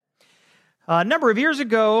A number of years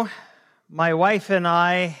ago, my wife and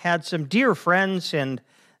I had some dear friends, and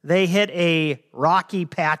they hit a rocky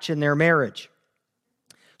patch in their marriage.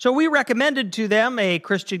 So we recommended to them a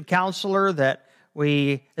Christian counselor that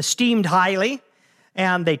we esteemed highly,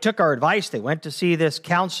 and they took our advice. They went to see this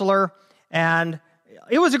counselor, and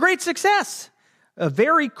it was a great success.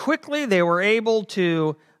 Very quickly, they were able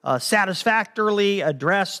to satisfactorily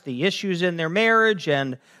address the issues in their marriage,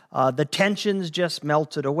 and the tensions just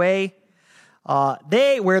melted away.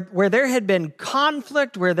 Where there had been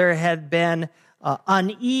conflict, where there had been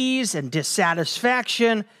unease and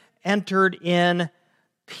dissatisfaction, entered in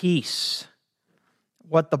peace.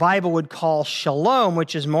 What the Bible would call shalom,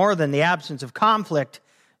 which is more than the absence of conflict.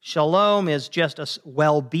 Shalom is just a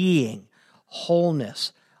well-being,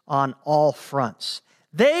 wholeness on all fronts.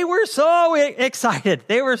 They were so excited.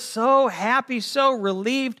 They were so happy, so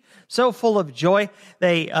relieved, so full of joy.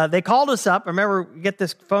 They called us up. I remember we get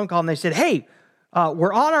this phone call, and they said, "Hey,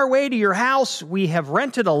 we're on our way to your house. We have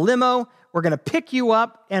rented a limo. We're going to pick you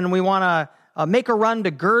up, and we want to make a run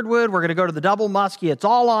to Girdwood. We're going to go to the Double Muskie. It's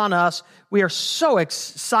all on us. We are so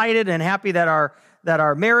excited and happy that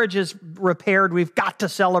our marriage is repaired. We've got to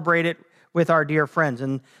celebrate it with our dear friends."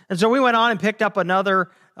 And so we went on and picked up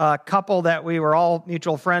another couple that we were all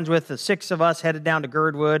mutual friends with. The six of us headed down to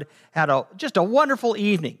Girdwood, had just a wonderful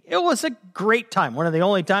evening. It was a great time. One of the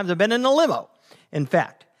only times I've been in a limo, in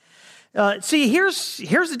fact. See, here's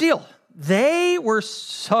the deal. They were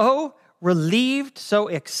so relieved, so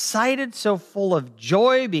excited, so full of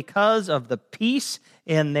joy because of the peace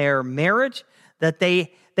in their marriage that they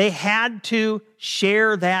had to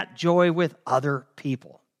share that joy with other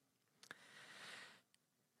people.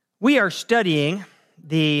 We are studying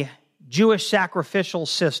the Jewish sacrificial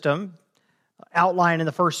system outlined in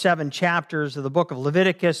the first 7 chapters of the book of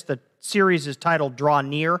Leviticus. The series is titled Draw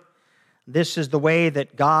Near. This is the way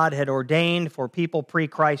that God had ordained for people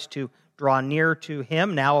pre-Christ to draw near to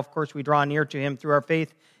Him. Now, of course, we draw near to Him through our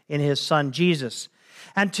faith in His Son, Jesus.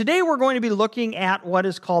 And today we're going to be looking at what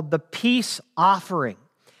is called the peace offering.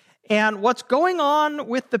 And what's going on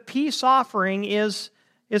with the peace offering is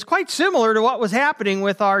quite similar to what was happening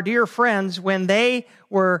with our dear friends when they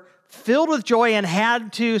were filled with joy and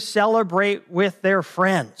had to celebrate with their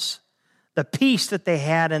friends. The peace that they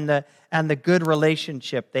had and the good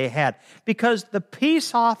relationship they had. Because the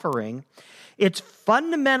peace offering, it's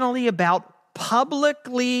fundamentally about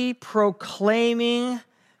publicly proclaiming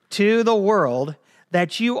to the world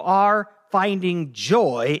that you are finding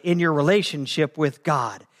joy in your relationship with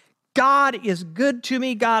God. God is good to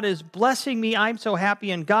me. God is blessing me. I'm so happy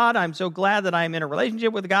in God. I'm so glad that I'm in a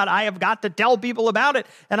relationship with God. I have got to tell people about it,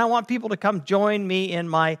 and I want people to come join me in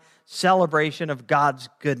my celebration of God's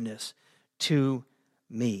goodness to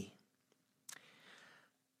me.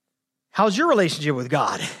 How's your relationship with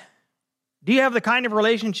God? Do you have the kind of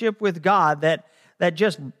relationship with God that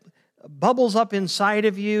just bubbles up inside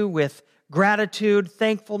of you with gratitude,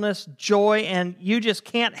 thankfulness, joy, and you just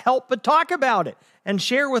can't help but talk about it and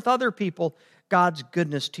share with other people God's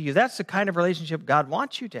goodness to you? That's the kind of relationship God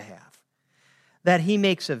wants you to have, that He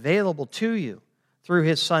makes available to you through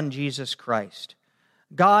His Son, Jesus Christ.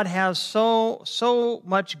 God has so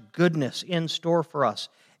much goodness in store for us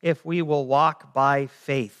if we will walk by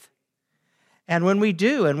faith. And when we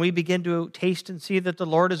do, and we begin to taste and see that the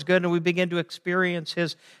Lord is good, and we begin to experience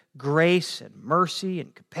His grace and mercy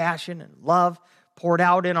and compassion and love poured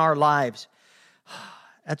out in our lives,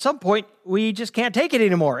 at some point, we just can't take it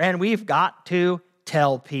anymore, and we've got to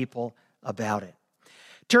tell people about it.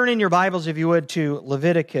 Turn in your Bibles, if you would, to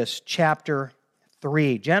Leviticus chapter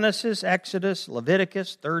 3. Genesis, Exodus,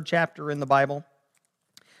 Leviticus, 3rd chapter in the Bible.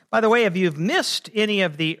 By the way, if you've missed any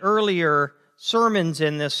of the earlier sermons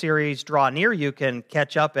in this series, Draw Near, you can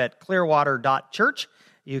catch up at clearwater.church.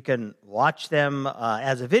 You can watch them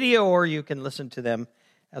as a video, or you can listen to them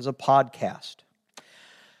as a podcast.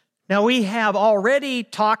 Now, we have already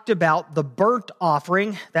talked about the burnt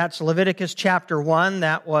offering. That's Leviticus chapter 1.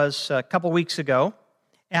 That was a couple weeks ago.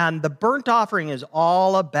 And the burnt offering is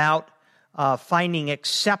all about finding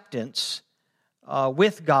acceptance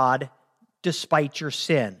with God despite your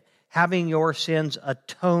sin, having your sins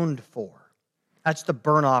atoned for. That's the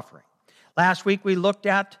burnt offering. Last week we looked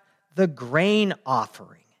at the grain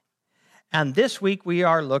offering. And this week we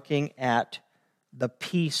are looking at the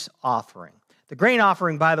peace offering. The grain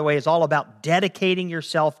offering, by the way, is all about dedicating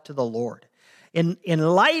yourself to the Lord. In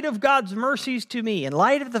light of God's mercies to me, in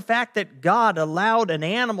light of the fact that God allowed an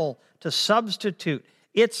animal to substitute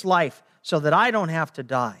its life so that I don't have to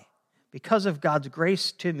die, because of God's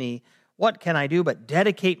grace to me, what can I do but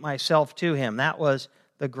dedicate myself to Him? That was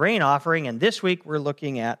the grain offering, and this week we're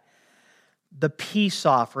looking at the peace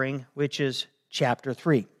offering, which is chapter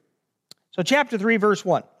 3. So chapter 3, verse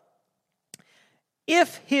 1.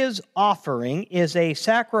 If his offering is a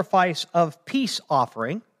sacrifice of peace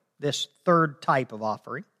offering, this third type of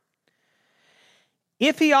offering,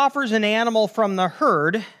 if he offers an animal from the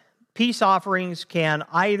herd, peace offerings can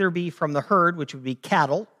either be from the herd, which would be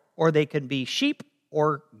cattle, or they can be sheep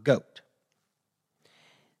or goat.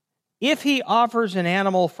 If he offers an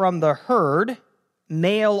animal from the herd,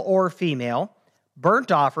 male or female,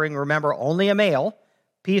 burnt offering, remember only a male,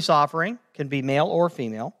 peace offering can be male or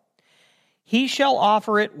female, he shall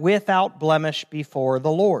offer it without blemish before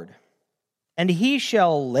the Lord. And he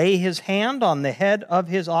shall lay his hand on the head of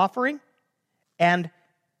his offering and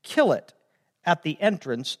kill it at the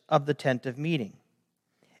entrance of the tent of meeting.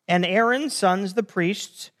 And Aaron's sons, the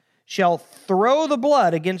priests, shall throw the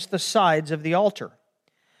blood against the sides of the altar.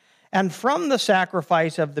 And from the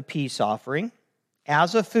sacrifice of the peace offering,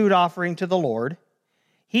 as a food offering to the Lord,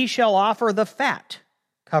 he shall offer the fat,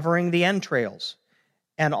 covering the entrails,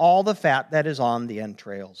 and all the fat that is on the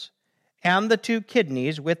entrails, and the 2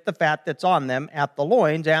 kidneys with the fat that's on them at the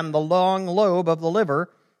loins, and the long lobe of the liver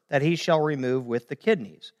that he shall remove with the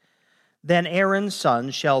kidneys. Then Aaron's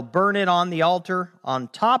sons shall burn it on the altar on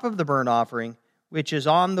top of the burnt offering, which is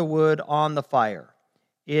on the wood on the fire.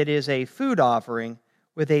 It is a food offering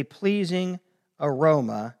with a pleasing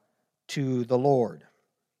aroma to the Lord.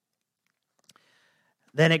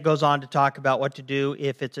 Then it goes on to talk about what to do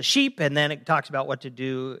if it's a sheep, and then it talks about what to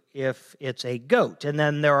do if it's a goat. And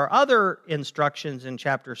then there are other instructions in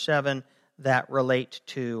chapter 7 that relate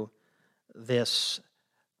to this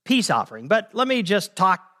peace offering. But let me just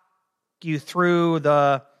talk you through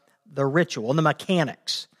the ritual and the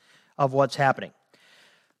mechanics of what's happening.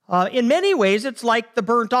 In many ways, it's like the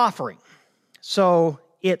burnt offering. So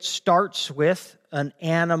it starts with an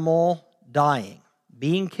animal dying,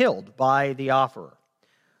 being killed by the offerer.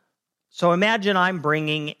 So imagine I'm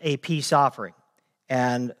bringing a peace offering,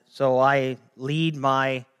 and so I lead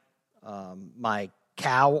my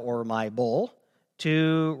cow or my bull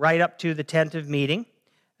right up to the tent of meeting,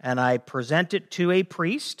 and I present it to a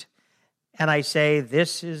priest, and I say,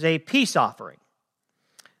 "This is a peace offering."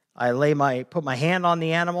 I put my hand on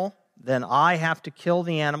the animal, then I have to kill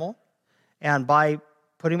the animal, and by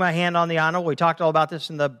putting my hand on the animal, we talked all about this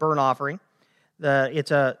in the burnt offering.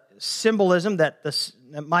 It's a symbolism that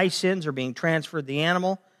my sins are being transferred to the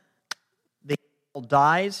animal. The animal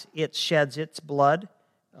dies, it sheds its blood.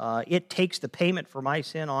 It takes the payment for my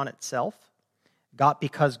sin on itself.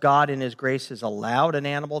 Because God in His grace has allowed an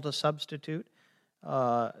animal to substitute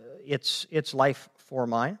its life for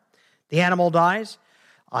mine. The animal dies.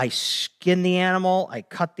 I skin the animal. I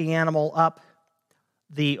cut the animal up.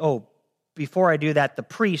 Before I do that, the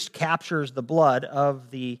priest captures the blood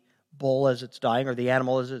of the bull as it's dying, or the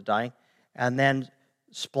animal as it's dying, and then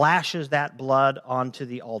splashes that blood onto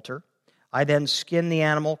the altar. I then skin the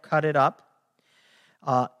animal, cut it up.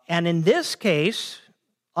 And in this case,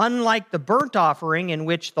 unlike the burnt offering in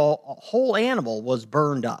which the whole animal was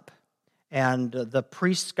burned up, and the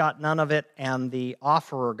priests got none of it, and the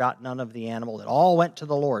offerer got none of the animal, it all went to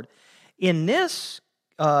the Lord. In this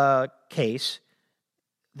case,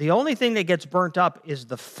 the only thing that gets burnt up is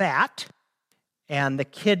the fat and the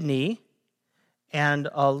kidney and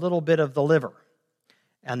a little bit of the liver.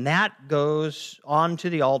 And that goes onto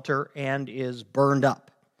the altar and is burned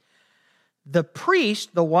up. The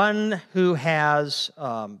priest, the one who has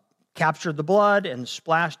captured the blood and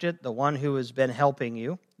splashed it, the one who has been helping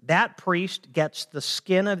you, that priest gets the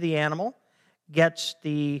skin of the animal, gets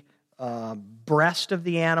the breast of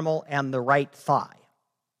the animal, and the right thigh.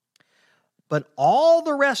 But all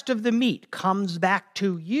the rest of the meat comes back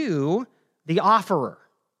to you, the offerer.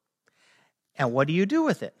 And what do you do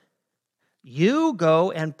with it? You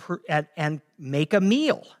go and make a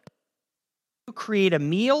meal. You create a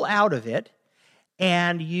meal out of it,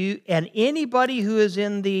 and anybody who is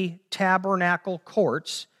in the tabernacle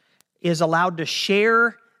courts is allowed to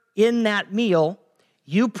share in that meal.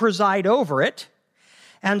 You preside over it.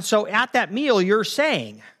 And so at that meal, you're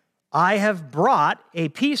saying, I have brought a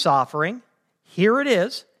peace offering. Here it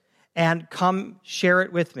is, and come share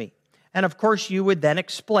it with me. And of course, you would then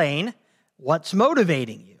explain what's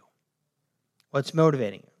motivating you. What's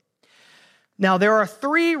motivating you. Now, there are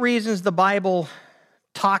 3 reasons the Bible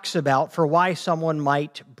talks about for why someone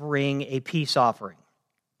might bring a peace offering.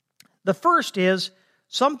 The first is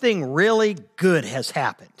something really good has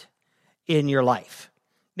happened in your life.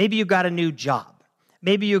 Maybe you got a new job.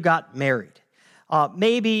 Maybe you got married.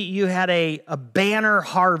 Maybe you had a banner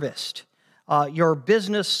harvest. Your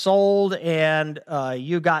business sold and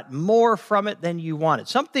you got more from it than you wanted.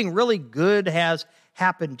 Something really good has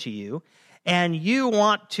happened to you, and you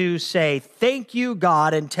want to say, thank you,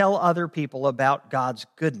 God, and tell other people about God's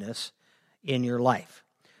goodness in your life.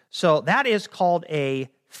 So that is called a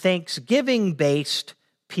Thanksgiving-based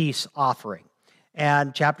peace offering.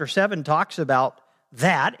 And chapter 7 talks about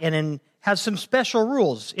that and has some special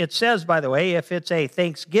rules. It says, by the way, if it's a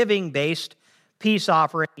Thanksgiving-based peace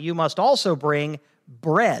offering, you must also bring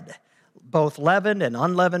bread, both leavened and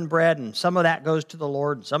unleavened bread, and some of that goes to the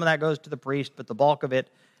Lord, and some of that goes to the priest, but the bulk of it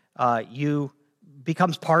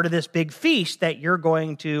becomes part of this big feast that you're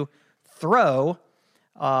going to throw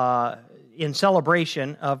in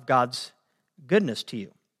celebration of God's goodness to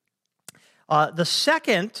you. The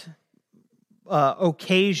second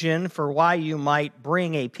occasion for why you might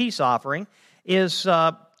bring a peace offering is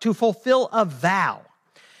to fulfill a vow.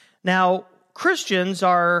 Now, Christians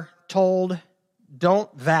are told,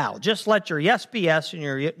 don't vow. Just let your yes be yes and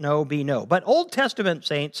your no be no. But Old Testament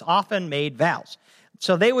saints often made vows.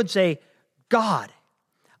 So they would say, God,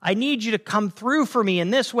 I need you to come through for me in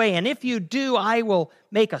this way, and if you do, I will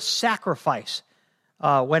make a sacrifice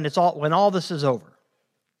when all this is over.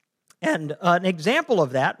 And an example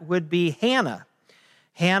of that would be Hannah.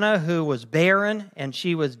 Hannah, who was barren, and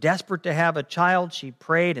she was desperate to have a child. She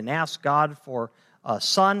prayed and asked God for a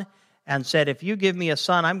son and said, if you give me a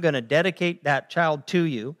son, I'm going to dedicate that child to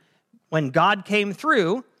you. When God came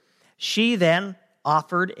through, she then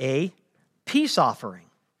offered a peace offering.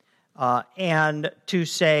 And to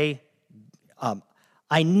say,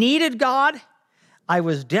 I needed God, I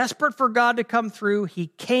was desperate for God to come through, He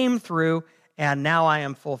came through, and now I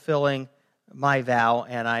am fulfilling my vow,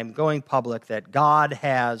 and I'm going public that God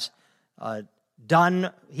has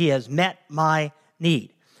He has met my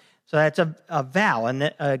need. So that's a vow,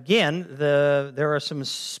 and again, there are some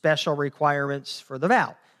special requirements for the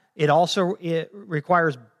vow. It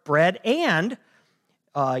requires bread, and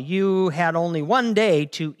you had only one day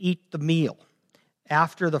to eat the meal.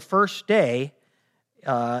 After the first day,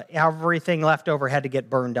 everything left over had to get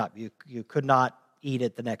burned up. You could not eat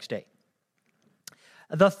it the next day.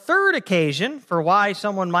 The third occasion for why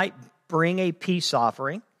someone might bring a peace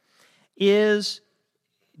offering is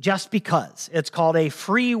just because. It's called a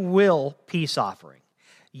free will peace offering.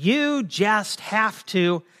 You just have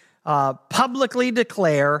to publicly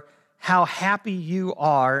declare how happy you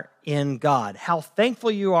are in God, how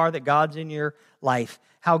thankful you are that God's in your life,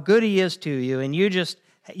 how good He is to you, and you just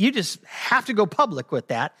have to go public with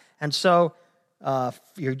that. And so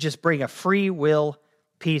you just bring a free will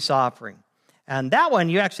peace offering. And that one,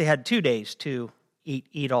 you actually had 2 days to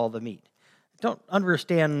eat all the meat. Don't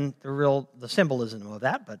understand the symbolism of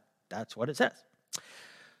that, but that's what it says.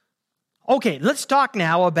 Okay, let's talk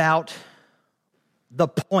now about the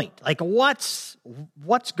point. Like, what's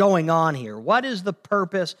going on here? What is the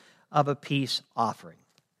purpose of a peace offering?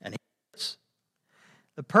 And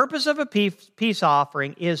the purpose of a peace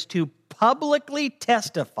offering is to publicly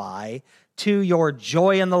testify to your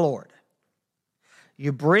joy in the Lord.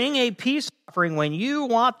 You bring a peace offering when you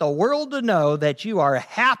want the world to know that you are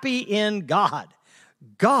happy in God.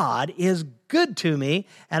 God is good to me,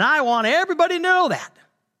 and I want everybody to know that.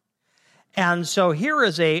 And so here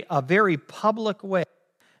is a very public way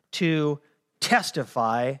to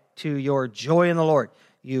testify to your joy in the Lord.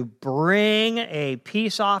 You bring a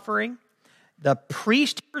peace offering. The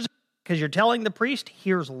priest hears it because you're telling the priest,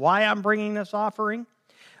 here's why I'm bringing this offering.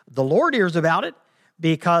 The Lord hears about it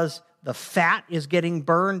because the fat is getting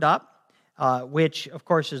burned up, which, of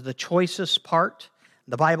course, is the choicest part.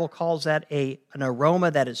 The Bible calls that an aroma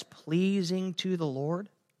that is pleasing to the Lord.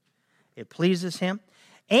 It pleases Him.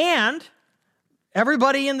 And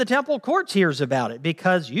everybody in the temple courts hears about it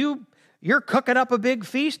because you're cooking up a big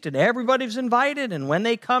feast and everybody's invited. And when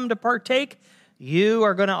they come to partake, you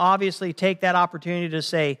are going to obviously take that opportunity to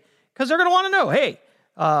say, because they're going to want to know, hey,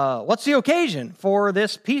 what's the occasion for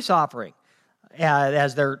this peace offering?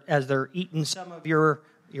 As they're eating some of your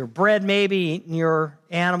bread, maybe eating your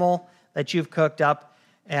animal that you've cooked up,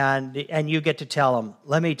 and you get to tell them,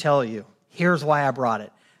 let me tell you, here's why I brought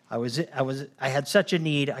it. I had such a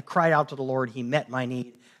need. I cried out to the Lord. He met my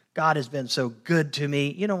need. God has been so good to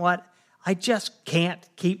me. You know what? I just can't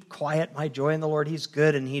keep quiet. My joy in the Lord. He's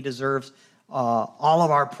good, and He deserves all of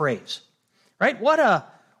our praise. Right? What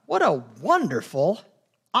a wonderful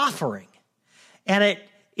offering. And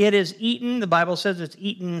it is eaten, the Bible says it's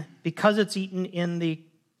eaten, because it's eaten in the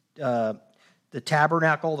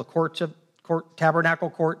tabernacle, tabernacle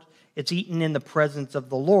court, it's eaten in the presence of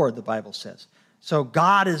the Lord, the Bible says. So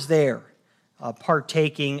God is there,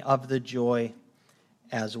 partaking of the joy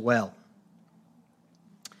as well.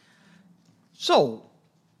 So,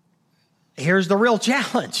 here's the real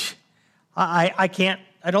challenge. I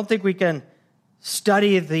don't think we can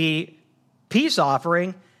study the peace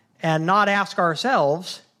offering and not ask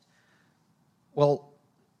ourselves, well,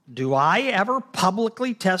 do I ever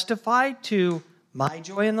publicly testify to my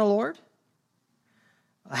joy in the Lord?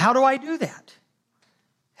 How do I do that?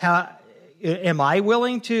 Am I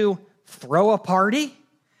willing to throw a party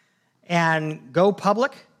and go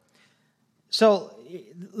public? So,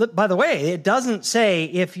 by the way, it doesn't say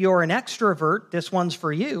if you're an extrovert, this one's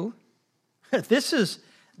for you. This is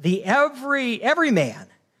the every man.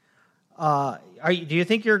 Do you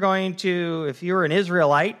think you're going to, if you're an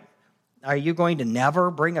Israelite, are you going to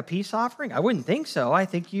never bring a peace offering? I wouldn't think so. I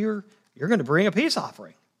think you're going to bring a peace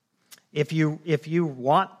offering. If you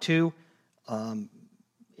want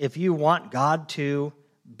God to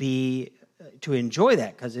enjoy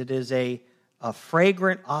that, because it is a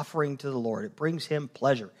fragrant offering to the Lord. It brings him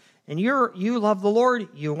pleasure. And you love the Lord,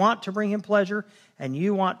 you want to bring him pleasure, and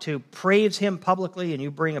you want to praise him publicly, and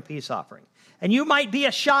you bring a peace offering. And you might be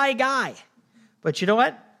a shy guy, but you know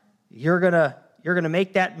what? You're gonna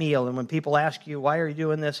make that meal, and when people ask you, why are you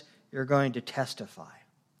doing this? You're going to testify.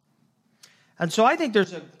 And so I think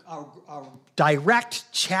there's a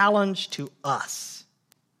direct challenge to us.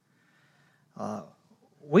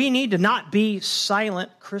 We need to not be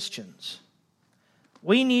silent Christians.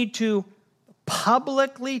 We need to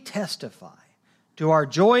publicly testify to our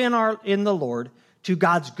joy in the Lord, to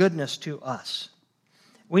God's goodness to us.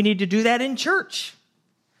 We need to do that in church.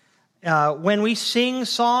 When we sing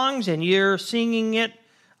songs and you're singing it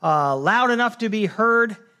loud enough to be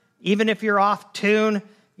heard, even if you're off tune,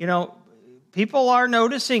 people are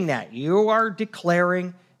noticing that. You are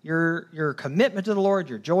declaring your commitment to the Lord,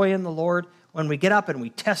 your joy in the Lord. When we get up and we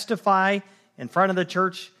testify in front of the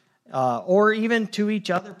church, or even to each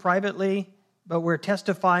other privately, but we're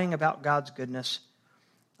testifying about God's goodness,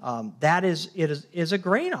 that is a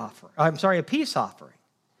grain offering. A peace offering,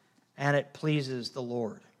 and it pleases the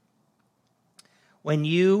Lord. When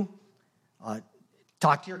you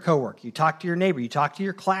talk to your coworker, you talk to your neighbor, you talk to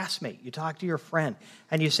your classmate, you talk to your friend,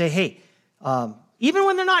 and you say, hey, even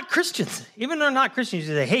when they're not Christians, you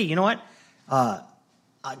say, hey, you know what?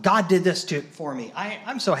 God did this for me.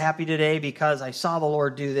 I'm so happy today because I saw the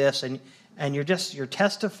Lord do this, and you're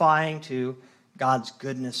testifying to God's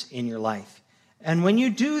goodness in your life. And when you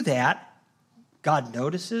do that, God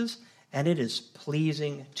notices, and it is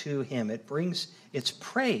pleasing to him. It's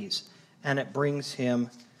praise, and it brings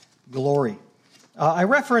him glory. I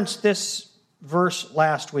referenced this verse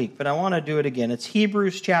last week, but I want to do it again. It's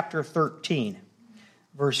Hebrews chapter 13,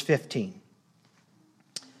 verse 15.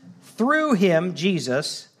 Through him,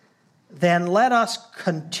 Jesus, then let us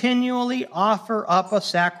continually offer up a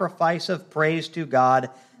sacrifice of praise to God,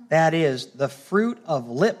 that is, the fruit of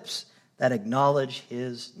lips that acknowledge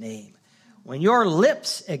his name. When your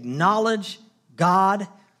lips acknowledge God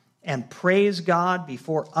and praise God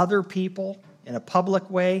before other people in a public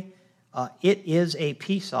way, it is a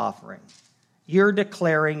peace offering. You're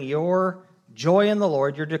declaring your joy in the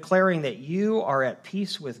Lord. You're declaring that you are at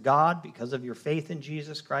peace with God because of your faith in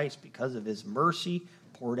Jesus Christ, because of his mercy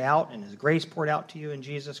poured out and his grace poured out to you in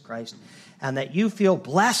Jesus Christ, and that you feel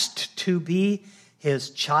blessed to be his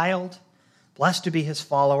child, blessed to be his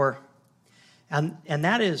follower. And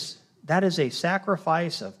that is a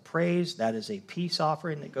sacrifice of praise. That is a peace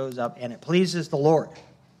offering that goes up, and it pleases the Lord.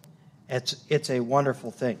 It's a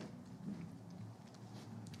wonderful thing.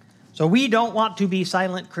 So we don't want to be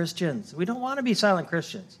silent Christians. We don't want to be silent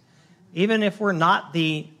Christians. Even if we're not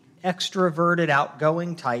the extroverted,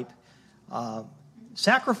 outgoing type,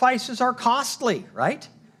 sacrifices are costly, right?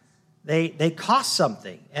 They cost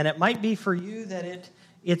something. And it might be for you that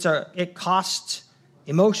it costs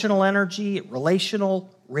emotional energy, relational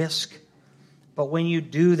risk. But when you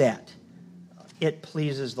do that, it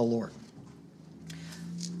pleases the Lord.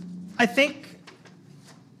 I think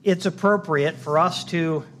it's appropriate for us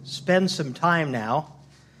to spend some time now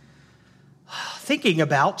thinking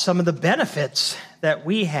about some of the benefits that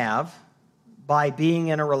we have by being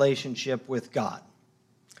in a relationship with God.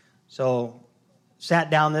 So, sat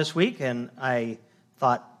down this week and I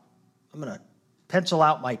thought, I'm going to pencil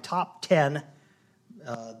out my top 10,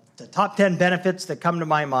 the top 10 benefits that come to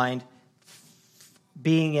my mind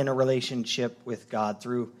being in a relationship with God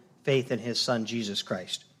through faith in his Son, Jesus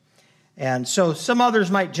Christ. And so some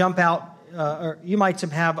others might jump out, or you might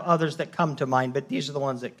have others that come to mind, but these are the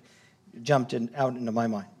ones that jumped out into my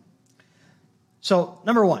mind. So,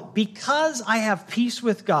 number one, because I have peace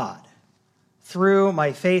with God through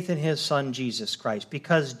my faith in his Son, Jesus Christ,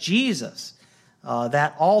 because Jesus,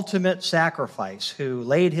 that ultimate sacrifice who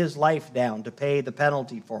laid his life down to pay the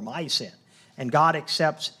penalty for my sin, and God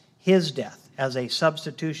accepts his death as a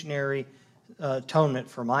substitutionary atonement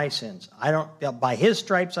for my sins. By his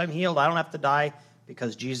stripes I'm healed. I don't have to die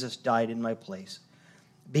because Jesus died in my place.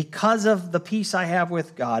 Because of the peace I have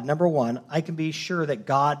with God, number one, I can be sure that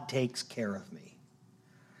God takes care of me.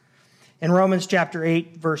 In Romans chapter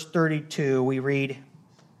 8, verse 32, we read,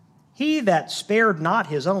 "He that spared not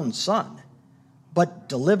his own son, but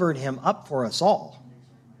delivered him up for us all,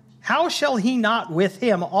 how shall he not with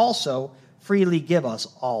him also freely give us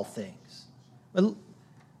all things?" Well,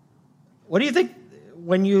 what do you think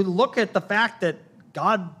when you look at the fact that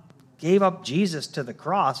God gave up Jesus to the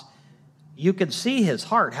cross? You can see his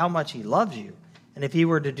heart, how much he loves you. And if he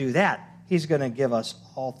were to do that, he's going to give us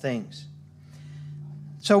all things.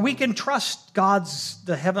 So we can trust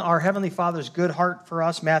our Heavenly Father's good heart for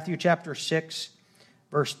us. Matthew chapter 6,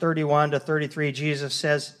 verse 31 to 33, Jesus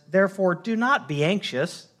says, "Therefore do not be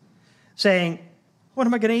anxious, saying, what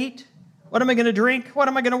am I going to eat? What am I going to drink? What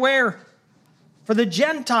am I going to wear?" For the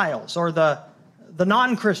Gentiles, or the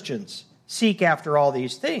non-Christians, seek after all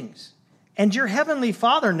these things. And your heavenly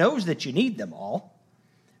Father knows that you need them all.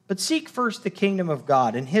 But seek first the kingdom of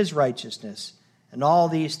God and his righteousness, and all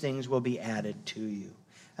these things will be added to you.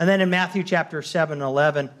 And then in Matthew chapter 7 and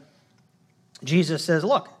 11, Jesus says,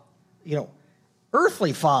 look,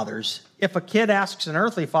 earthly fathers, if a kid asks an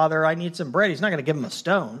earthly father, "I need some bread," he's not going to give him a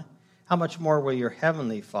stone. How much more will your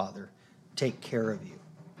heavenly Father take care of you?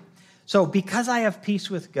 So because I have peace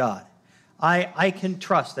with God, I can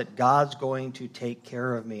trust that God's going to take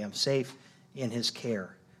care of me. I'm safe in his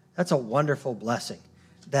care. That's a wonderful blessing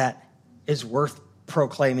that is worth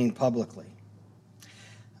proclaiming publicly.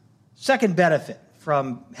 Second benefit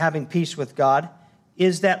from having peace with God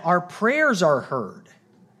is that our prayers are heard.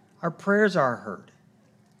 Our prayers are heard.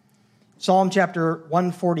 Psalm chapter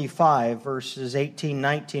 145, verses 18,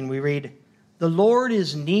 19, we read, "The Lord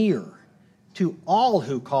is near to all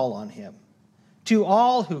who call on him, to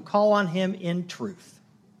all who call on him in truth.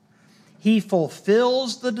 He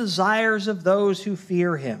fulfills the desires of those who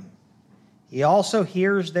fear him. He also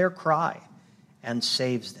hears their cry and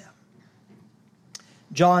saves them."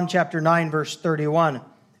 John chapter 9, verse 31,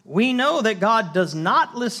 "We know that God does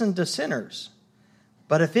not listen to sinners,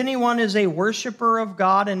 but if anyone is a worshiper of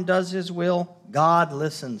God and does his will, God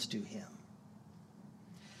listens to him."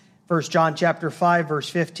 1 John chapter 5, verse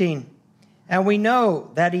 15, "And we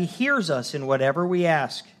know that he hears us in whatever we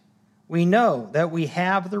ask. We know that we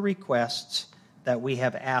have the requests that we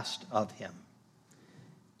have asked of him."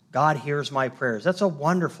 God hears my prayers. That's a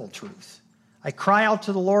wonderful truth. I cry out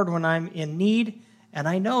to the Lord when I'm in need, and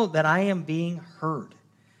I know that I am being heard.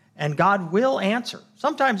 And God will answer.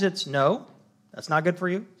 Sometimes it's no. That's not good for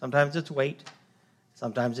you. Sometimes it's wait.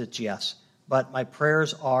 Sometimes it's yes. But my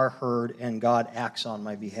prayers are heard, and God acts on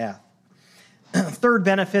my behalf. Third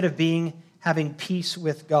benefit of having peace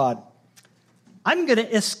with God. I'm going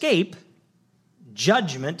to escape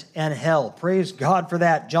judgment and hell. Praise God for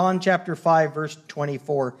that. John chapter 5, verse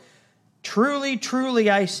 24. "Truly, truly,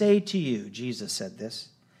 I say to you," Jesus said this,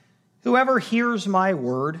 "whoever hears my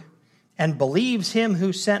word and believes him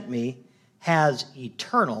who sent me has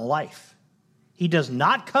eternal life. He does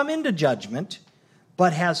not come into judgment,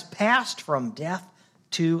 but has passed from death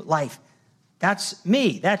to life." That's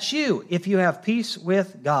me. That's you. If you have peace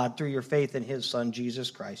with God through your faith in his Son,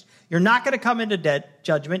 Jesus Christ, you're not going to come into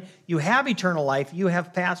judgment. You have eternal life. You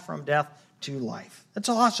have passed from death to life. That's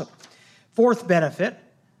awesome. Fourth benefit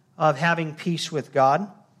of having peace with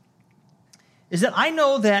God is that I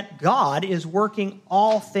know that God is working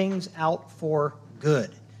all things out for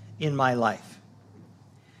good in my life.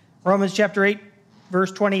 Romans chapter 8,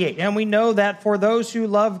 verse 28. "And we know that for those who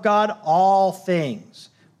love God, all things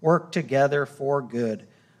work together for good,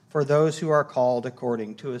 for those who are called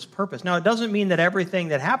according to his purpose." Now, it doesn't mean that everything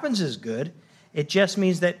that happens is good. It just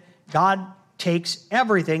means that God takes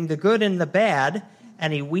everything, the good and the bad,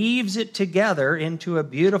 and he weaves it together into a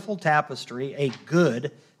beautiful tapestry, a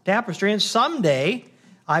good tapestry. And someday,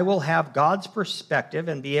 I will have God's perspective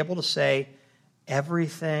and be able to say,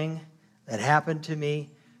 everything that happened to me,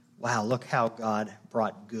 wow, look how God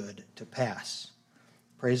brought good to pass.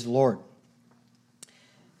 Praise the Lord.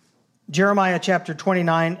 Jeremiah chapter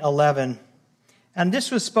 29, 11. And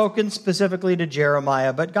this was spoken specifically to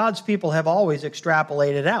Jeremiah, but God's people have always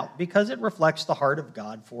extrapolated out because it reflects the heart of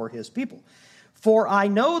God for his people. "For I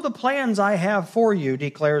know the plans I have for you,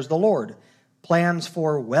 declares the Lord, plans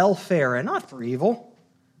for welfare and not for evil,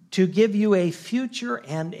 to give you a future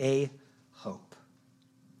and a hope."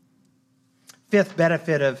 Fifth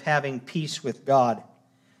benefit of having peace with God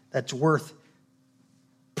that's worth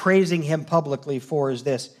praising him publicly for is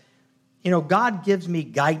this. God gives me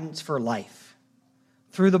guidance for life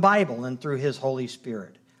through the Bible and through his Holy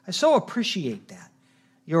Spirit. I so appreciate that.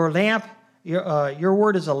 Your lamp Your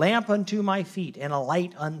word is a lamp unto my feet and a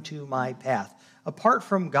light unto my path. Apart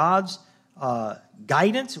from God's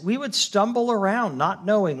guidance, we would stumble around not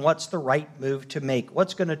knowing what's the right move to make,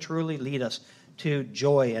 what's going to truly lead us to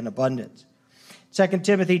joy and abundance. 2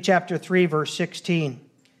 Timothy chapter 3, verse 16,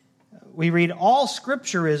 we read, all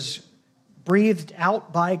Scripture is breathed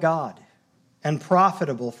out by God and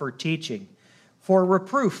profitable for teaching, for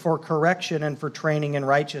reproof, for correction, and for training in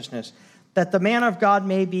righteousness, that the man of God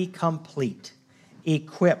may be complete,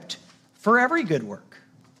 equipped for every good work.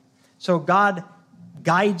 So God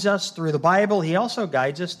guides us through the Bible. He also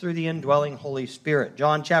guides us through the indwelling Holy Spirit.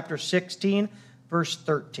 John chapter 16, verse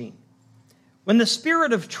 13. When the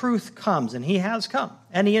Spirit of truth comes, and he has come,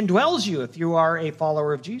 and he indwells you if you are a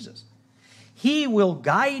follower of Jesus, he will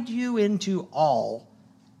guide you into all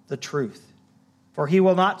the truth. For he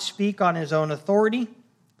will not speak on his own authority,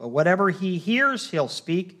 but whatever he hears, he'll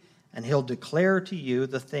speak, and he'll declare to you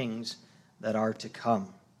the things that are to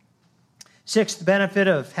come. Sixth benefit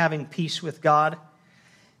of having peace with God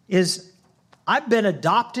is I've been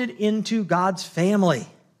adopted into God's family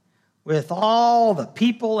with all the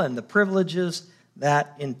people and the privileges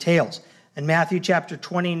that entails. In Matthew chapter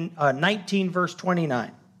 19, verse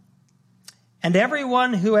 29, and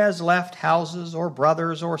everyone who has left houses or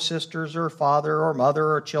brothers or sisters or father or mother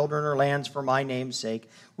or children or lands for my name's sake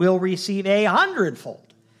will receive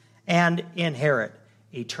 100-fold and inherit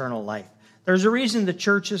eternal life. There's a reason the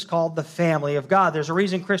church is called the family of God. There's a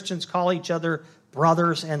reason Christians call each other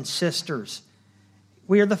brothers and sisters.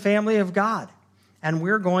 We are the family of God, and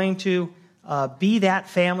we're going to be that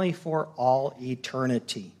family for all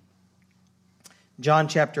eternity. John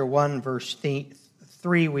chapter 1, verse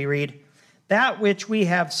 3, we read, that which we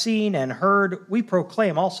have seen and heard, we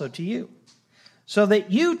proclaim also to you, so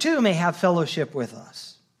that you too may have fellowship with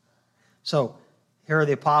us. So here are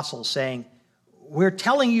the apostles saying, we're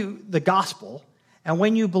telling you the gospel, and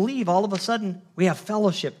when you believe, all of a sudden, we have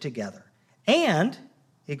fellowship together. And,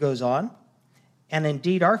 he goes on, and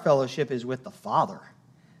indeed our fellowship is with the Father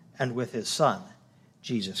and with his Son,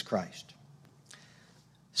 Jesus Christ.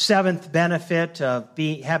 Seventh benefit of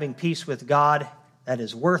having peace with God that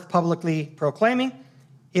is worth publicly proclaiming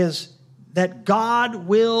is that God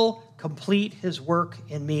will complete his work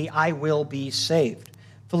in me. I will be saved.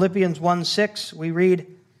 Philippians 1:6, we read,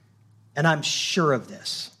 and I'm sure of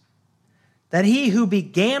this, that he who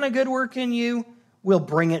began a good work in you will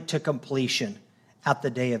bring it to completion at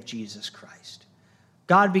the day of Jesus Christ.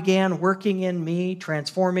 God began working in me,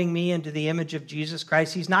 transforming me into the image of Jesus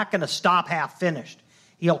Christ. He's not going to stop half finished.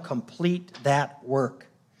 He'll complete that work.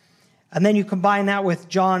 And then you combine that with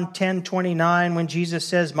John 10:29, when Jesus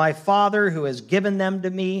says, my Father who has given them to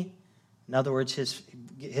me, in other words,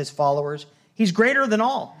 his followers, he's greater than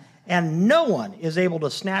all, and no one is able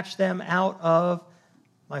to snatch them out of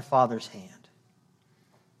my Father's hand.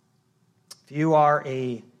 If you are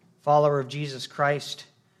a follower of Jesus Christ,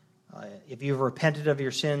 if you've repented of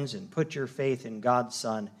your sins and put your faith in God's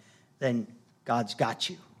Son, then God's got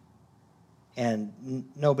you. And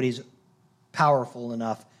nobody's powerful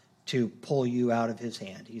enough to pull you out of his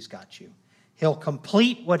hand. He's got you. He'll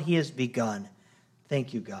complete what he has begun.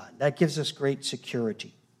 Thank you, God. That gives us great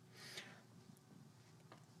security.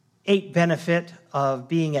 Eighth benefit of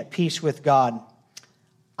being at peace with God.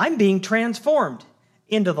 I'm being transformed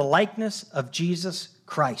into the likeness of Jesus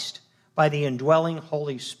Christ by the indwelling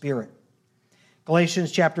Holy Spirit.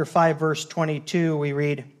 Galatians chapter 5, verse 22, we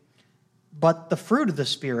read, but the fruit of the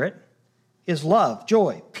Spirit is love,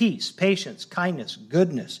 joy, peace, patience, kindness,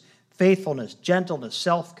 goodness, faithfulness, gentleness,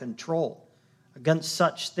 self-control. Against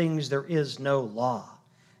such things there is no law.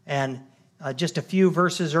 And just a few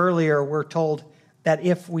verses earlier, we're told that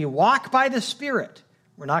if we walk by the Spirit,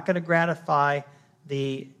 we're not going to gratify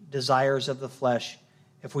the desires of the flesh.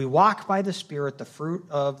 If we walk by the Spirit, the fruit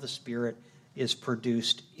of the Spirit is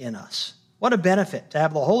produced in us. What a benefit to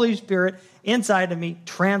have the Holy Spirit inside of me,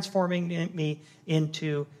 transforming me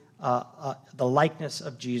into the likeness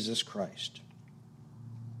of Jesus Christ.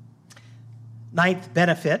 Ninth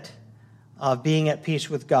benefit of being at peace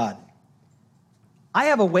with God. I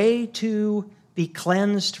have a way to be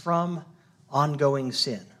cleansed from ongoing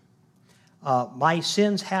sin. My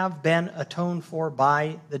sins have been atoned for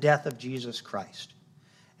by the death of Jesus Christ.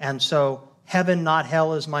 And so heaven, not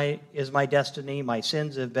hell, is my destiny. My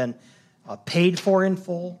sins have been paid for in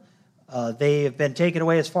full. They have been taken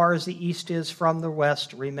away as far as the east is from the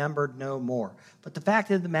west, remembered no more. But the fact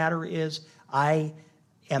of the matter is, I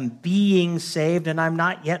am being saved and I'm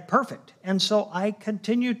not yet perfect. And so I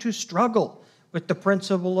continue to struggle with the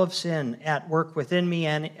principle of sin at work within me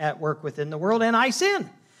and at work within the world, and I sin.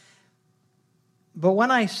 But when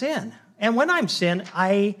I sin, and when I'm sin,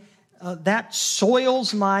 I that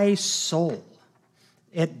soils my soul.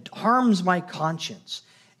 It harms my conscience.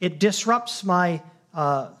 It disrupts my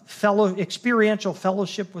experiential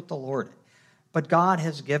fellowship with the Lord. But God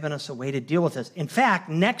has given us a way to deal with this. In fact,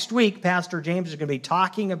 next week, Pastor James is going to be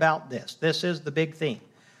talking about this. This is the big theme,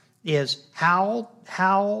 is how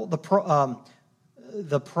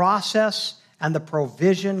the process and the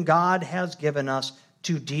provision God has given us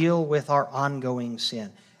to deal with our ongoing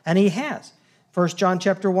sin. And he has. 1 John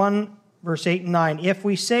chapter 1, verse 8 and 9. If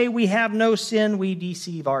we say we have no sin, we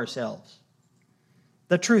deceive ourselves.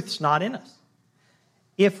 The truth's not in us.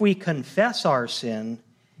 If we confess our sin,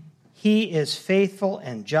 he is faithful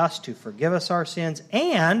and just to forgive us our sins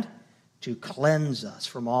and to cleanse us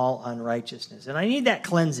from all unrighteousness. And I need that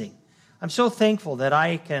cleansing. I'm so thankful that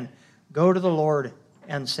I can go to the Lord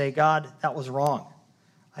and say, God, that was wrong.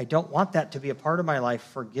 I don't want that to be a part of my life.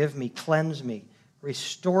 Forgive me, cleanse me,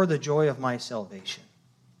 restore the joy of my salvation.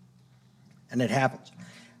 And it happens.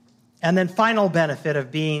 And then final benefit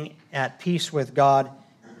of being at peace with God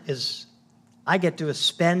is I get to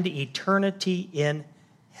spend eternity in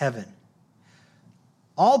heaven.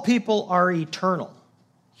 All people are eternal.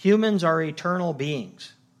 Humans are eternal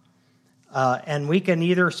beings. And we can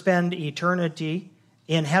either spend eternity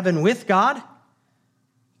in heaven with God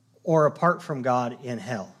or apart from God in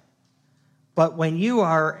hell. But when you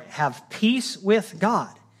have peace with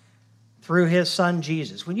God through his Son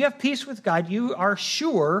Jesus, when you have peace with God, you are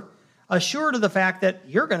assured of the fact that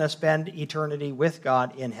you're going to spend eternity with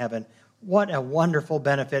God in heaven. What a wonderful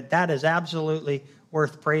benefit. That is absolutely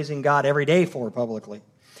worth praising God every day for publicly.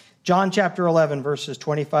 John chapter 11, verses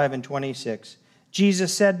 25 and 26.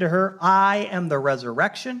 Jesus said to her, I am the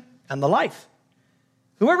resurrection and the life.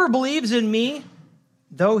 Whoever believes in me,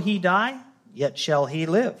 though he die, yet shall he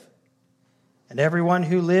live. And everyone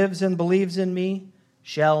who lives and believes in me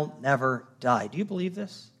shall never die. Do you believe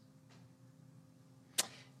this?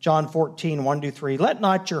 John 14, 1-3. Let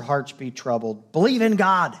not your hearts be troubled. Believe in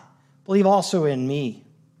God. Believe also in me.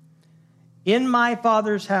 In my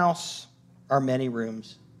Father's house are many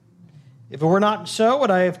rooms. If it were not so, would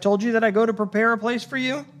I have told you that I go to prepare a place for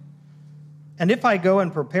you? And if I go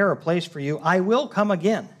and prepare a place for you, I will come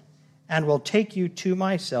again and will take you to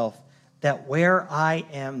myself, that where I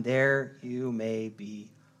am, there you may be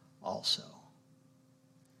also.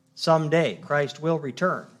 Someday, Christ will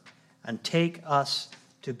return and take us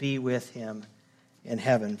to be with him in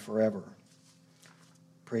heaven forever.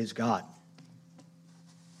 Praise God.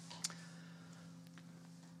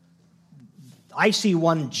 I see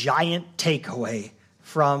one giant takeaway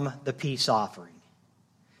from the peace offering,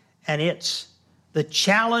 and it's the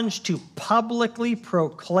challenge to publicly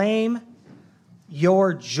proclaim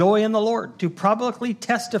your joy in the Lord, to publicly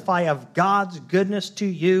testify of God's goodness to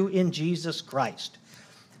you in Jesus Christ.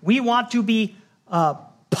 We want to be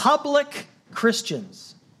public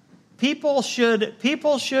Christians. People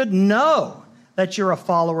should know that you're a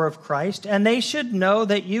follower of Christ, and they should know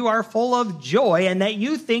that you are full of joy and that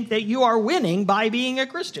you think that you are winning by being a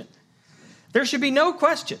Christian. There should be no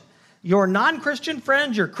question. Your non-Christian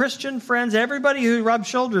friends, your Christian friends, everybody who rubs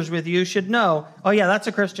shoulders with you should know, oh yeah, that's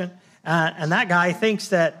a Christian. And that guy thinks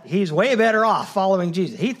that he's way better off following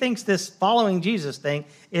Jesus. He thinks this following Jesus thing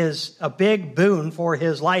is a big boon for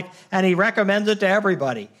his life, and he recommends it to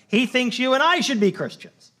everybody. He thinks you and I should be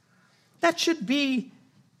Christians. Every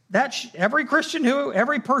person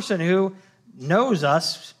who knows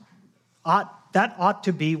us, ought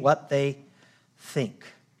to be what they think.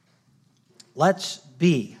 Let's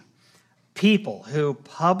be people who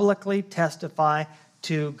publicly testify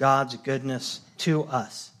to God's goodness to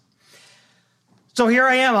us. So here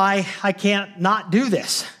I am. I can't not do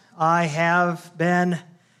this. I have a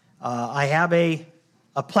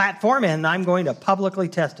platform, and I'm going to publicly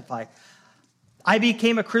testify. I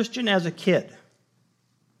became a Christian as a kid.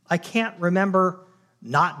 I can't remember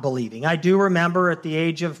not believing. I do remember at the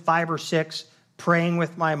age of 5 or 6 praying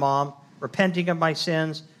with my mom, repenting of my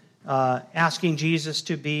sins, asking Jesus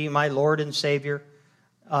to be my Lord and Savior.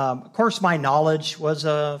 Of course, my knowledge was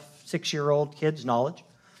a 6-year-old kid's knowledge.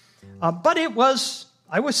 But I was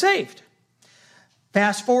saved.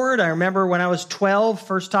 Fast forward, I remember when I was 12,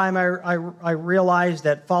 first time I realized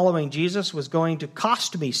that following Jesus was going to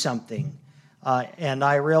cost me something. And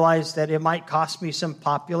I realized that it might cost me some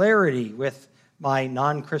popularity with my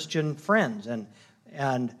non-Christian friends. And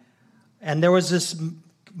there was this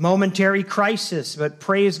momentary crisis, but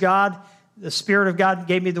praise God, the Spirit of God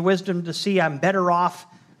gave me the wisdom to see I'm better off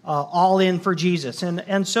all in for Jesus.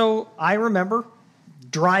 And so I remember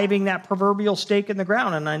driving that proverbial stake in the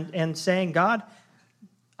ground and saying, God,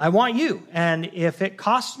 I want you. And if it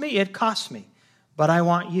costs me, it costs me. But I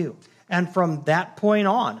want you. And from that point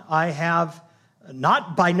on, I have,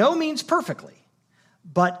 not by no means perfectly,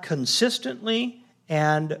 but consistently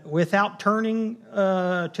and without turning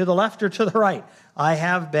to the left or to the right, I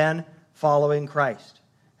have been following Christ.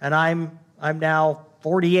 And I'm now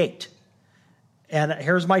 48. And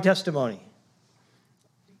here's my testimony.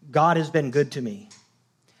 God has been good to me.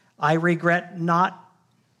 I regret not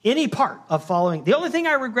any part of following. The only thing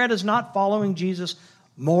I regret is not following Jesus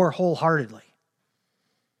more wholeheartedly.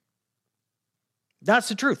 That's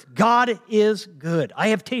the truth. God is good. I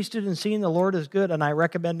have tasted and seen the Lord is good, and I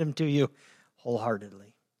recommend him to you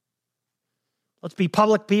wholeheartedly. Let's be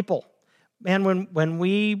public people. Man, when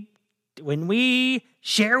we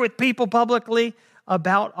share with people publicly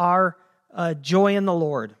about our joy in the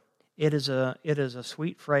Lord, it is a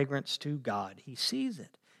sweet fragrance to God. He sees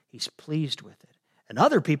it. He's pleased with it. And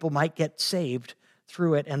other people might get saved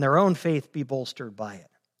through it and their own faith be bolstered by it.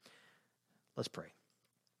 Let's pray.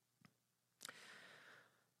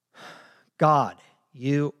 God,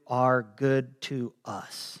 you are good to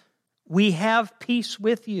us. We have peace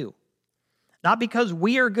with you, not because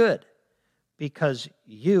we are good, because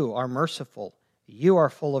you are merciful, you are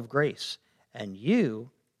full of grace, and you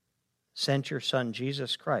sent your Son,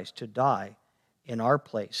 Jesus Christ, to die in our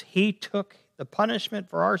place. He took the punishment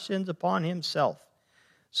for our sins upon himself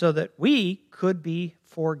so that we could be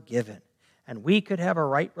forgiven and we could have a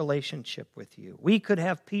right relationship with you. We could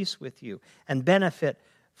have peace with you and benefit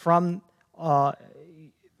from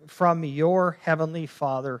your heavenly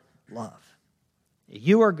Father love.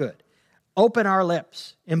 You are good. Open our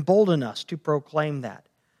lips. Embolden us to proclaim that.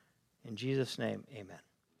 In Jesus' name, amen.